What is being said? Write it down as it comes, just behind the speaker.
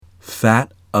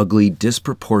Fat, ugly,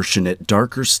 disproportionate,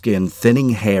 darker skin, thinning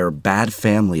hair, bad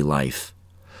family life.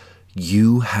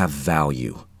 You have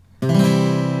value.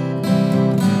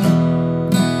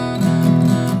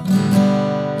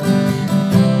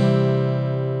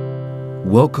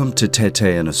 Welcome to Tete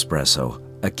and Espresso,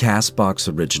 a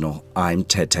Castbox original. I'm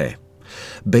Tete.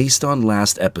 Based on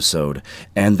last episode,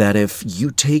 and that if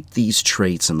you take these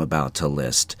traits I'm about to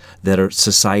list that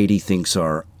society thinks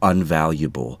are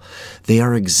unvaluable, they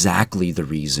are exactly the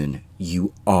reason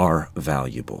you are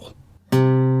valuable.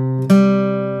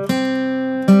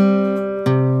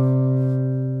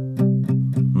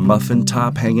 Muffin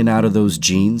top hanging out of those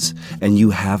jeans, and you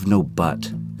have no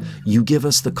butt. You give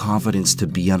us the confidence to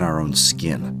be on our own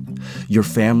skin. Your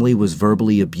family was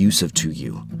verbally abusive to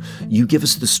you. You give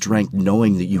us the strength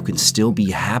knowing that you can still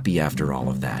be happy after all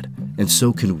of that, and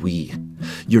so can we.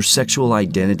 Your sexual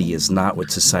identity is not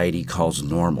what society calls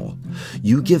normal.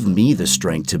 You give me the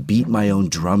strength to beat my own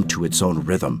drum to its own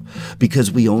rhythm,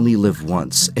 because we only live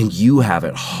once, and you have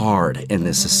it hard in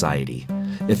this society.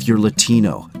 If you're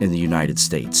Latino in the United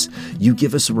States, you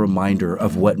give us a reminder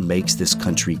of what makes this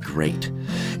country great.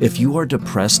 If you are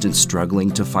depressed and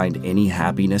struggling to find any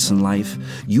happiness in life,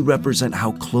 you represent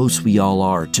how close we all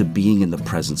are to being in the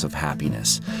presence of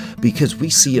happiness, because we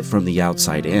see it from the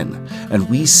outside in, and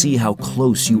we see how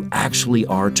close you actually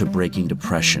are to breaking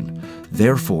depression.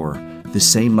 Therefore, the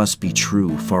same must be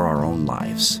true for our own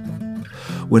lives.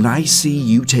 When I see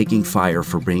you taking fire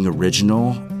for being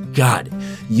original, God,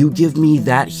 you give me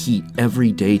that heat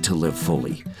every day to live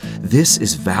fully. This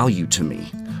is value to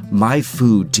me. My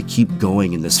food to keep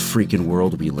going in this freaking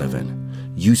world we live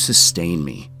in. You sustain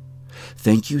me.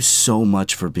 Thank you so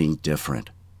much for being different.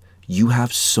 You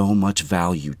have so much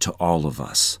value to all of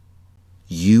us.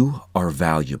 You are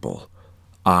valuable.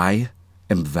 I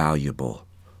am valuable.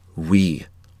 We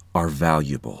are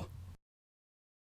valuable.